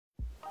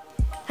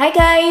Hi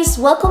guys!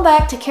 Welcome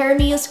back to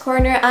Cara's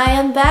Corner. I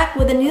am back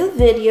with a new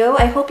video.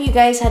 I hope you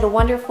guys had a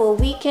wonderful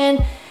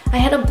weekend. I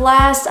had a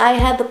blast. I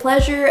had the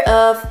pleasure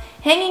of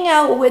hanging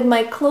out with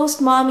my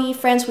close mommy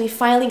friends. We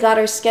finally got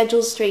our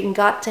schedules straight and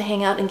got to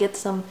hang out and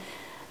get an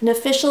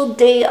official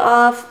day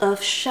off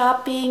of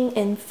shopping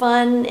and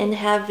fun and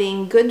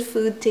having good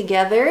food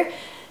together.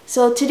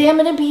 So today I'm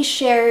going to be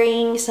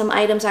sharing some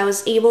items I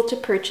was able to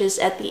purchase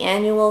at the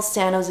annual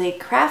San Jose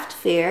Craft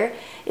Fair.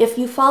 If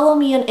you follow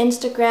me on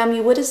Instagram,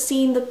 you would have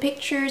seen the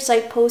pictures I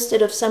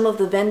posted of some of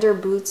the vendor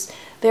booths.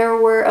 There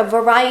were a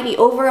variety,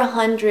 over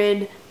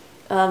 100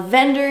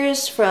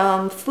 vendors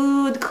from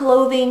food,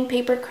 clothing,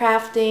 paper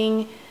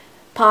crafting,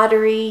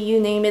 pottery, you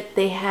name it,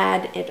 they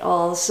had it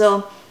all.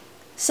 So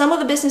some of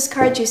the business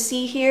cards you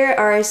see here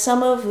are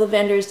some of the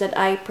vendors that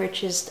I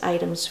purchased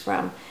items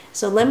from.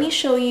 So let me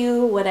show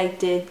you what I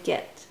did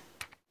get.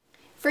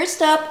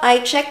 First up, I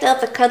checked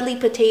out the Cuddly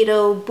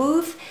Potato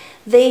booth.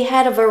 They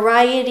had a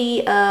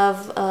variety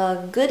of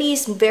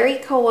goodies, very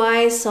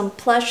kawaii, some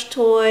plush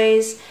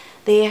toys.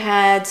 They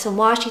had some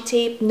washi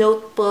tape,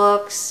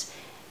 notebooks,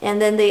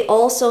 and then they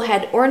also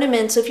had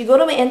ornaments. So if you go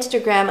to my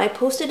Instagram, I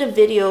posted a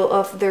video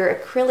of their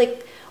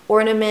acrylic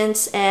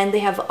ornaments, and they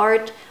have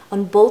art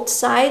on both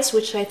sides,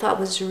 which I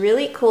thought was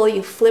really cool.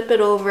 You flip it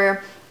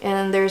over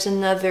and there's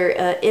another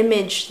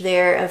image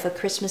there of a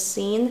Christmas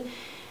scene,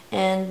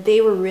 and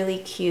they were really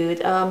cute.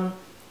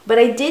 But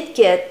I did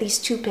get these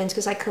two pins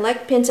because I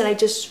collect pins, and I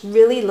just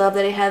really love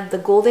that it had the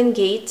Golden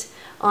Gate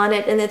on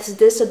it, and it's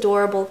this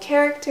adorable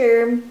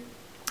character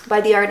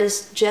by the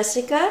artist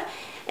Jessica.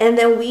 And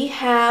then we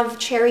have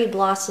cherry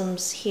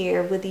blossoms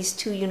here with these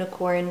two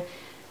unicorn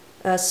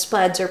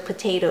spuds or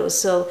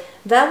potatoes. So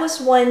that was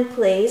one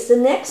place. The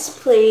next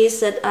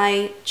place that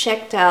I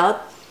checked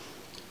out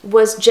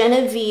was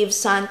Genevieve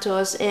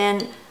Santos,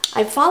 and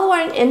I follow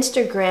her on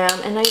Instagram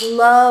and I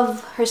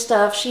love her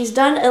stuff. She's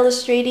done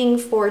illustrating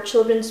for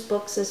children's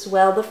books as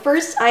well. The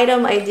first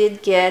item I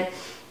did get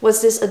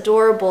was this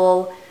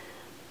adorable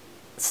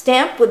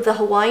stamp with the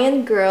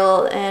Hawaiian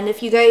girl, and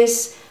if you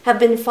guys have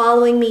been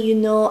following me, you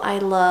know I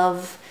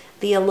love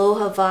the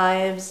aloha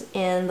vibes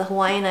and the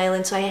Hawaiian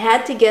Islands, so I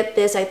had to get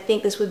this. I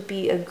think this would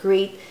be a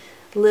great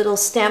little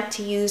stamp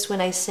to use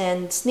when I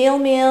send snail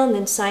mail and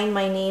then sign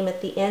my name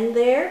at the end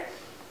there.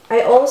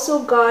 I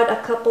also got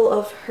a couple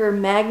of her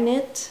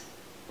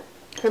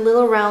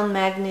little round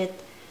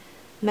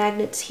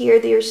magnets here.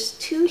 There's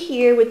two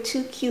here with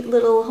two cute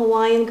little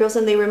Hawaiian girls,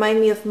 and they remind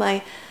me of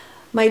my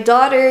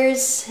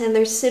daughters, and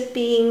they're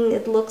sipping,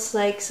 it looks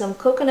like some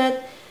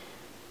coconut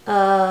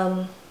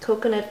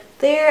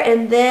there,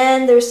 and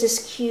then there's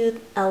this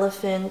cute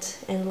elephant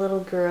and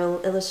little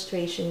girl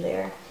illustration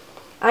there.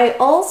 I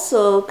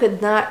also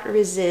could not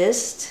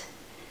resist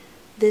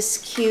this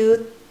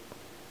cute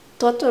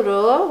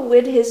Totoro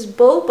with his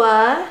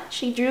boba.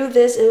 She drew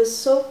this, it was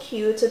so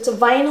cute. So it's a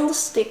vinyl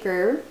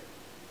sticker.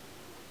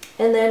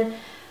 And then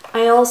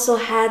I also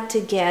had to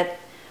get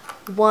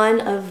one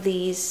of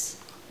these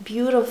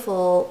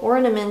beautiful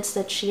ornaments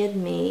that she had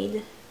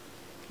made.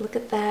 Look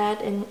at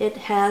that, and it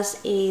has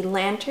a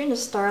lantern, a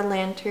star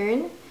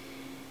lantern.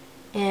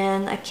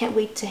 And I can't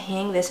wait to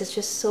hang this. It's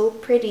just so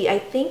pretty. I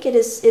think it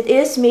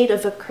is made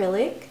of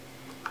acrylic.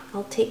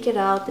 I'll take it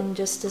out in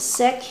just a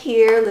sec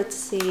here. Let's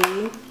see,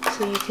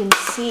 so you can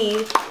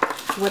see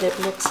what it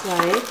looks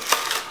like.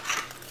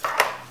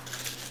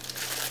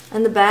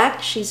 On the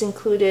back, she's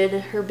included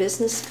her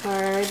business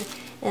card,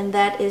 and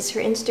that is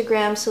her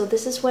Instagram. So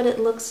this is what it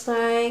looks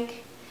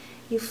like.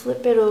 You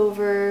flip it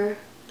over.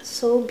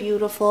 So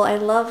beautiful. I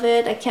love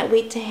it. I can't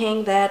wait to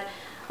hang that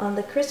on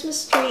the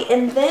Christmas tree.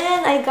 And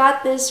then I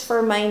got this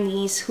for my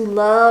niece who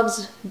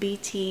loves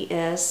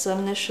BTS. So I'm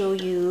going to show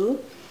you.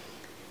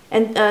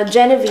 And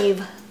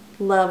Genevieve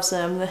loves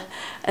them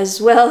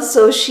as well,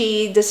 so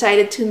she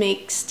decided to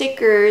make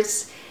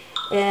stickers,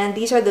 and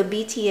these are the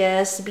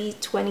BTS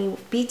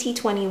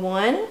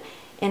BT21,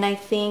 and I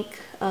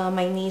think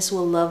my niece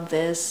will love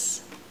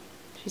this.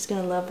 She's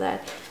gonna love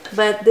that.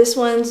 But this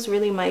one's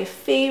really my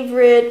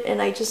favorite,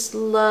 and I just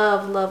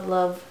love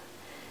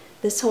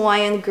this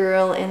Hawaiian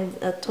girl and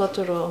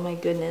Totoro. Oh my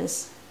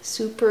goodness,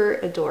 super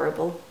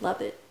adorable.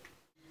 Love it.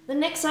 The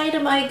next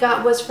item I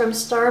got was from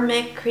Star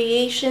Mech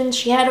Creations.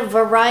 She had a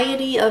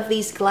variety of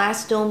these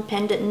glass dome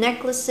pendant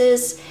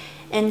necklaces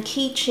and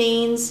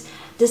keychains.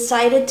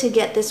 Decided to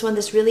get this one.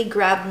 This really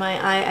grabbed my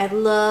eye. I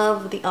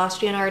love the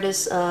Austrian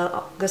artist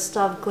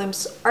Gustav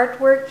Klimt's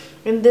artwork,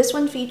 and this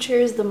one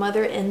features the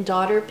mother and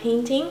daughter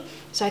painting.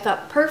 So I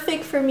thought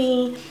perfect for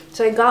me.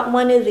 So I got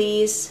one of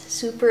these,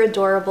 super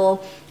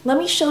adorable. Let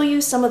me show you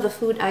some of the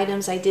food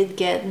items I did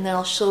get, and then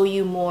I'll show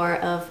you more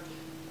of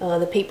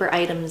the paper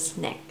items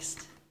next.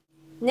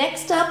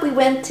 Next up, we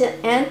went to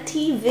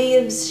Auntie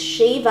Viv's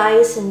Shave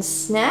Ice and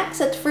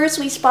Snacks. At first,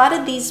 we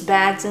spotted these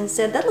bags and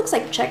said, that looks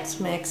like Chex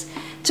Mix.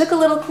 Took a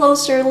little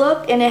closer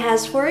look, and it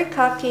has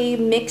furikake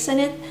mix in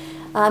it.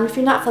 If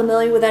you're not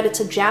familiar with that, it's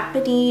a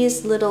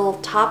Japanese little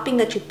topping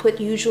that you put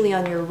usually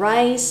on your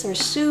rice or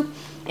soup,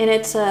 and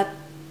it's a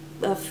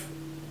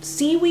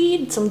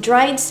seaweed, some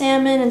dried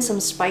salmon, and some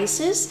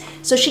spices.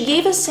 So she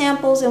gave us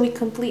samples and we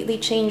completely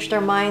changed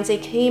our minds. They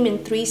came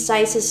in 3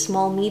 sizes,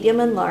 small, medium,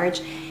 and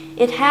large.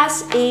 It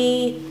has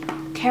a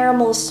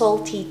caramel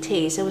salty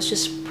taste. It was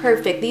just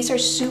perfect. These are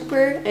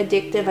super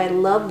addictive. I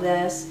love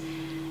this.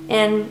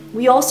 And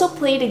we also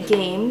played a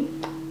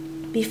game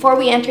before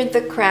we entered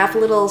the craft.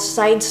 Little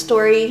side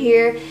story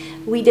here.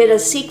 We did a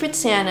Secret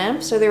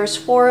Santa. So there was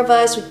 4 of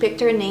us. We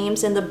picked our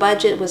names and the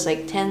budget was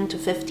like $10 to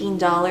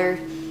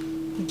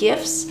 $15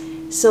 gifts.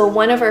 So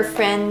one of our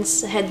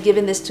friends had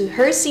given this to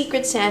her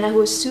Secret Santa, who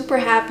was super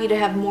happy to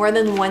have more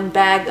than 1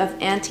 bag of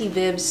Auntie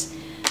Viv's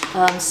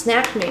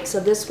snack mix. So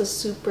this was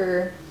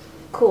super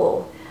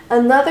cool.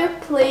 Another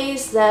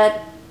place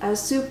that I was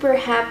super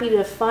happy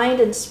to find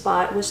and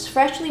spot was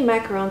Freshly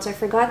Macarons. I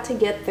forgot to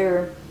get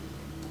their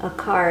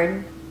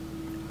card,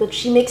 but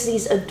she makes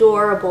these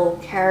adorable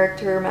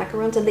character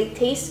macarons and they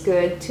taste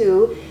good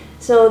too.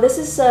 So this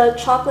is a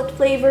chocolate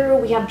flavor.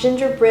 We have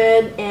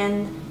gingerbread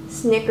and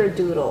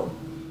snickerdoodle.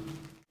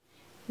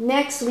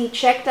 Next, we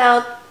checked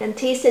out and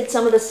tasted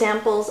some of the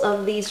samples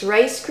of these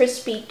Rice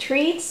Krispie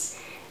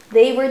treats.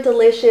 They were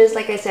delicious.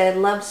 Like I said, I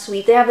love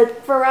sweet. They have a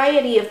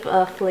variety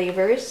of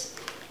flavors.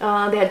 They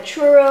had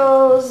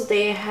churros,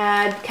 they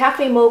had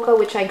cafe mocha,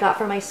 which I got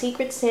from my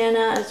Secret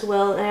Santa as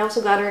well, and I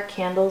also got her a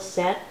candle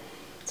set.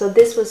 So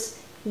this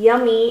was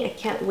yummy. I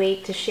can't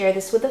wait to share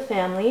this with the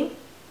family.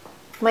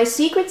 My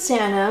Secret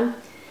Santa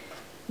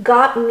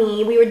got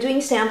me, we were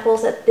doing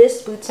samples at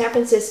this booth, San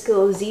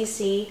Francisco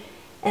ZC,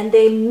 and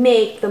they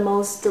make the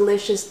most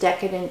delicious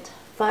decadent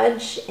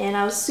fudge, and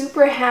I was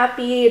super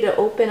happy to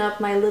open up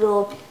my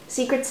little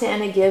Secret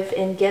Santa gift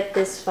and get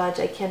this fudge.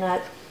 I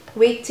cannot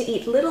wait to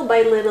eat little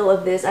by little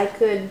of this. I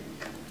could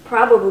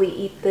probably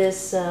eat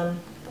this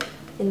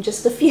in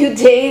just a few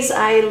days.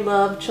 I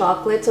love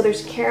chocolate. So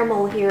there's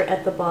caramel here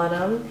at the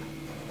bottom.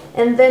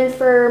 And then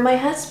for my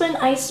husband,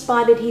 I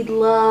spotted he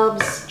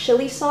loves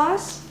chili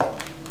sauce.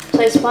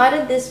 So I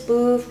spotted this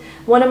booth.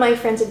 One of my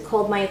friends had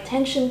called my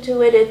attention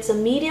to it. It's a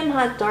medium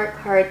hot dark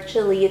heart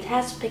chili. It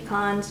has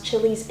pecans,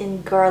 chilies,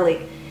 and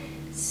garlic.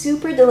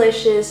 Super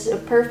delicious,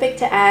 perfect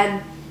to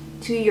add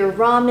to your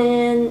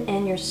ramen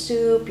and your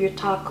soup, your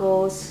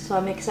tacos. So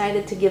I'm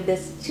excited to give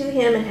this to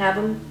him and have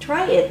him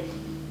try it.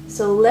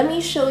 So let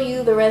me show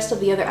you the rest of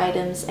the other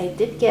items I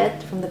did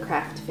get from the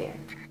craft fair.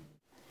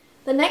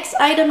 The next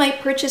item I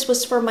purchased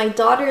was for my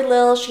daughter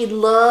Lil. She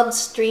loves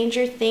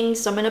Stranger Things,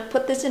 so I'm going to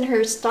put this in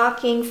her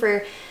stocking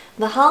for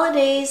the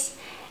holidays.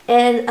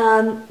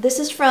 And this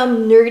is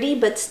from Nerdy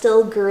But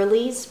Still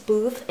Girly's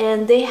booth,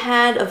 and they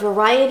had a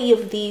variety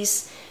of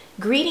these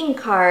greeting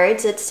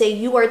cards that say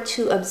 "You are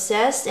too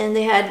obsessed," and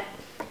they had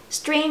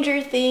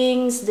Stranger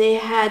Things, they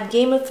had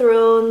Game of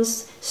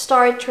Thrones,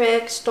 Star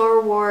Trek, Star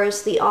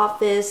Wars, The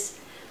Office.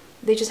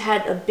 They just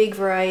had a big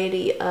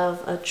variety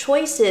of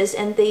choices,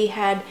 and they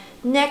had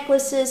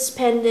necklaces,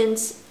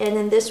 pendants, and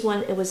in this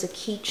one it was a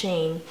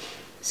keychain.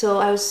 So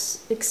I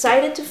was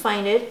excited to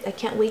find it. I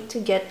can't wait to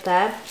get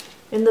that.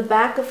 In the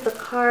back of the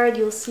card,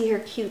 you'll see her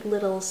cute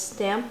little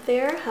stamp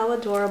there. How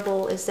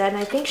adorable is that?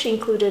 And I think she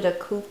included a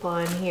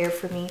coupon here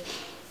for me.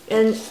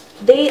 And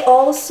they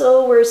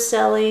also were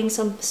selling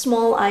some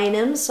small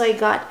items. So I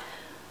got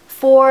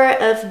 4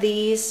 of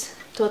these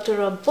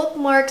Totoro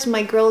bookmarks.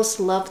 My girls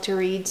love to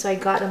read, so I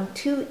got them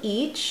 2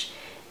 each.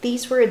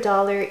 These were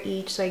 $1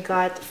 each, so I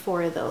got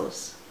 4 of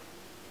those.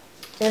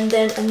 And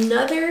then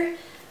another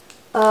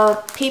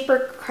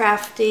paper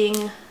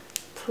crafting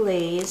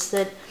place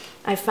that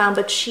I found,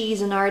 but she's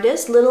an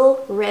artist,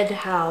 Little Red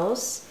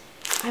House.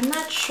 I'm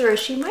not sure,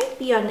 she might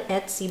be on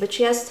Etsy, but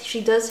she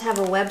does have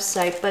a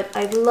website. But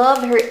I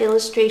love her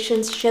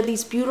illustrations. She had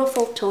these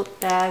beautiful tote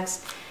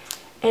bags,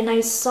 and I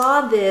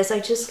saw this.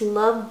 I just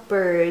love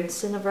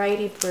birds and a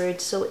variety of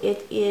birds. So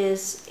it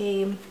is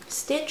a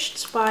stitched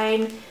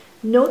spine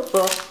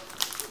notebook.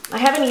 I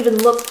haven't even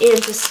looked in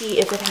to see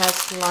if it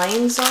has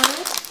lines on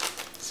it,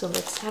 so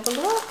let's have a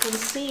look and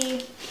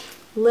see.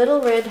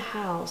 Little Red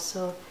House.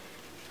 So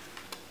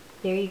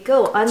there you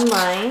go,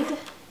 unlined,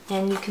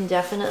 and you can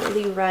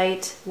definitely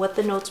write what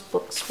the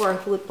notebook's for and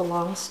who it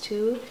belongs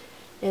to.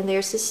 And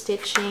there's the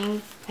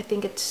stitching. I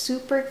think it's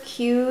super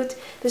cute.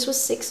 This was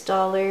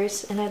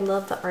 $6, and I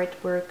love the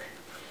artwork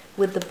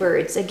with the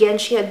birds. Again,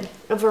 she had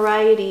a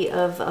variety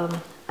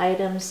of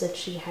items that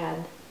she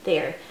had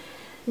there.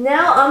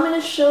 Now I'm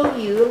going to show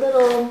you a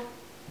little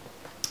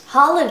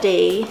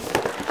holiday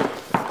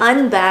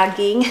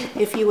unbagging,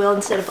 if you will,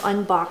 instead of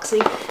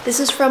unboxing. This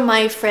is from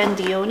my friend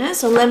Diona,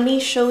 so let me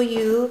show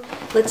you.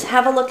 Let's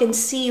have a look and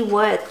see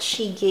what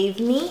she gave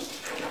me.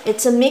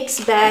 It's a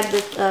mixed bag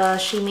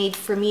that she made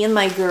for me and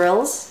my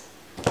girls.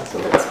 So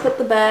let's put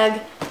the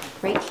bag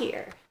right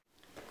here.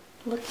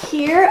 Look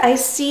here, I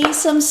see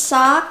some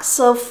socks.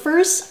 So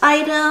first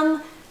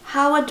item,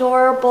 how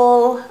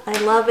adorable. I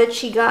love it.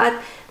 She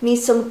got me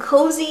some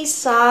cozy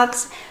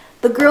socks.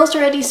 The girls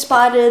already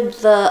spotted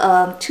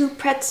the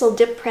 2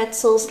 dip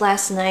pretzels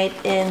last night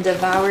and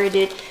devoured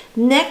it.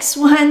 Next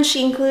one,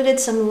 she included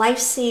some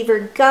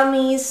Lifesaver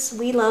gummies.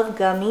 We love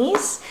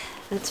gummies.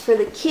 That's for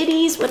the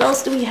kitties. What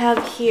else do we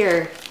have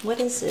here? What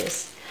is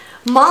this?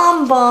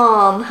 Mom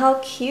Balm. How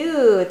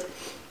cute.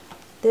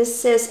 This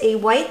says a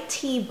white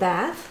tea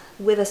bath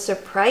with a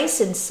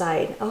surprise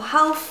inside. Oh,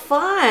 how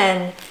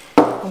fun.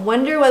 I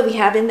wonder what we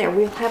have in there.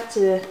 We'll have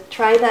to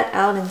try that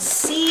out and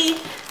see.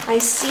 I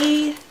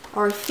see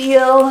or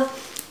feel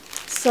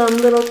some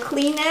little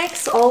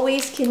Kleenex.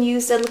 Always can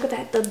use that. Look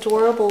at that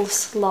adorable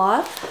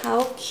sloth.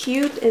 How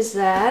cute is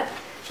that?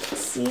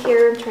 See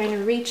here, I'm trying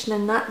to reach and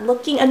I'm not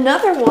looking.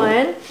 Another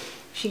one.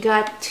 She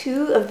got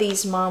 2 of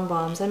these Mom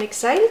Bombs. I'm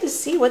excited to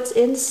see what's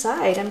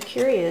inside. I'm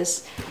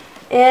curious.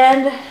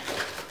 And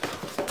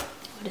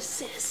what is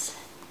this?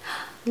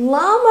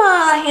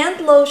 Llama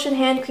hand lotion,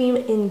 hand cream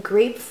in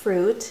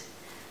grapefruit.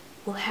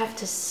 We'll have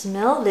to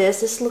smell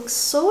this. This looks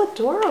so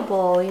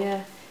adorable.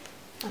 Yeah,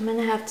 I'm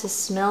gonna have to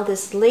smell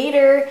this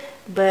later,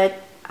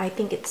 but I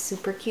think it's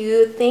super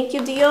cute. Thank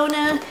you,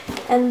 Diona.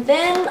 And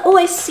then, oh,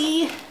 I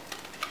see.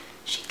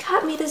 She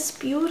got me this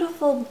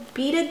beautiful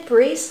beaded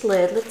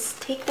bracelet. Let's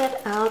take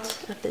that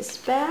out of this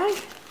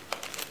bag.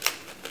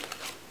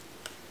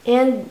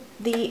 And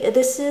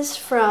this is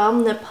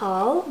from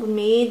Nepal,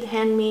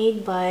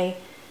 handmade by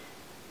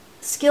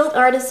skilled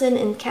artisan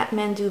in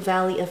Kathmandu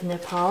Valley of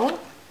Nepal.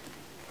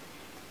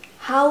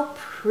 How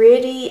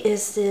pretty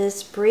is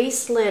this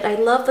bracelet? I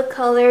love the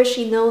color.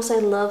 She knows I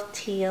love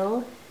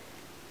teal.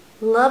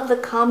 Love the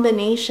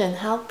combination.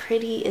 How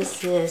pretty is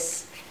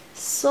this?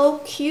 So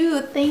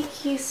cute.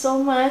 Thank you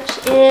so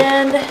much.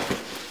 And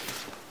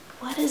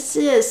what is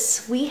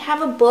this? We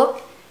have a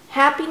book,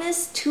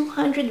 Happiness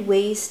 200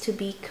 Ways to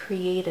Be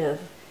Creative.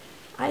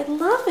 I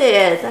love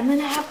it. I'm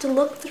gonna have to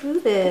look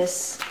through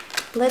this.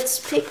 Let's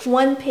pick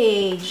one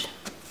page.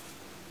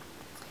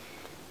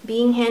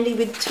 Being handy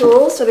with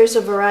tools. So there's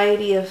a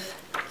variety of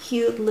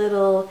cute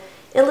little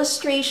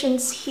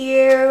illustrations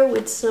here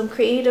with some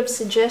creative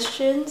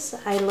suggestions.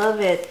 I love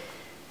it.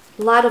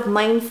 A lot of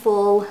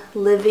mindful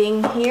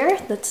living here.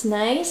 That's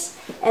nice.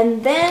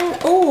 And then,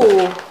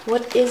 oh,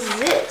 what is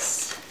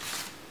this?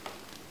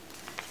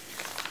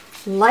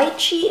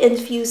 Lychee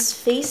infused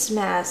face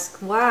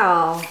mask.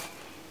 Wow.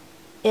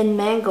 And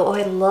mango. Oh,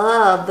 I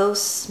love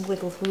those.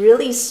 Will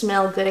really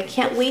smell good. I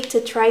can't wait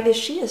to try this.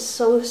 She is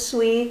so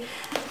sweet.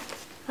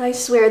 I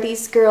swear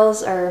these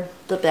girls are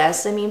the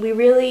best. I mean, we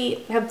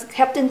really have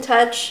kept in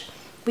touch.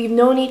 We've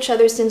known each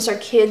other since our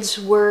kids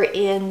were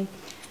in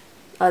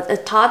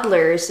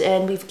toddlers,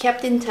 and we've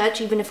kept in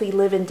touch even if we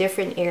live in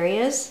different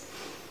areas.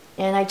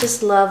 And I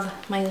just love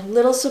my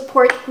little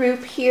support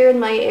group here in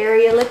my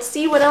area. Let's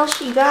see what else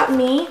she got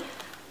me.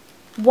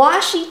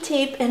 Washi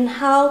tape, and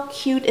how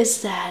cute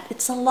is that?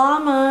 It's a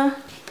llama.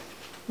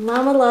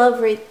 Llama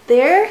love right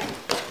there.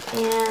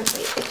 And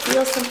wait, I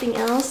feel something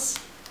else.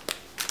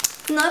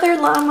 Another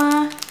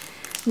llama.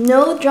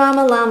 No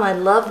drama llama. I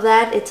love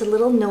that. It's a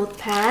little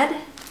notepad.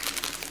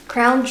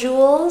 Crown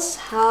jewels.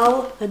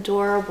 How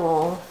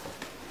adorable.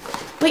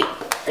 Wait,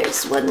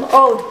 there's one more.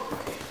 Oh,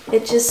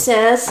 it just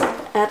says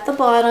at the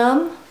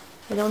bottom,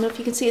 I don't know if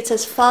you can see, it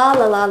says fa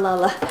la la la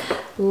la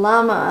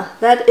llama.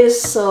 That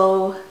is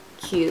so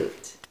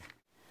cute.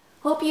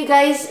 Hope you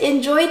guys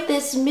enjoyed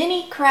this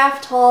mini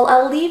craft haul.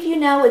 I'll leave you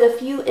now with a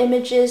few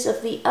images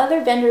of the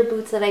other vendor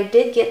booths that I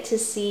did get to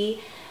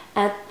see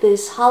at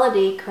this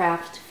holiday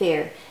craft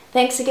fair.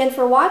 Thanks again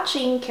for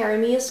watching Cara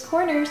Mia's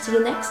Corner. See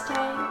you next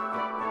time.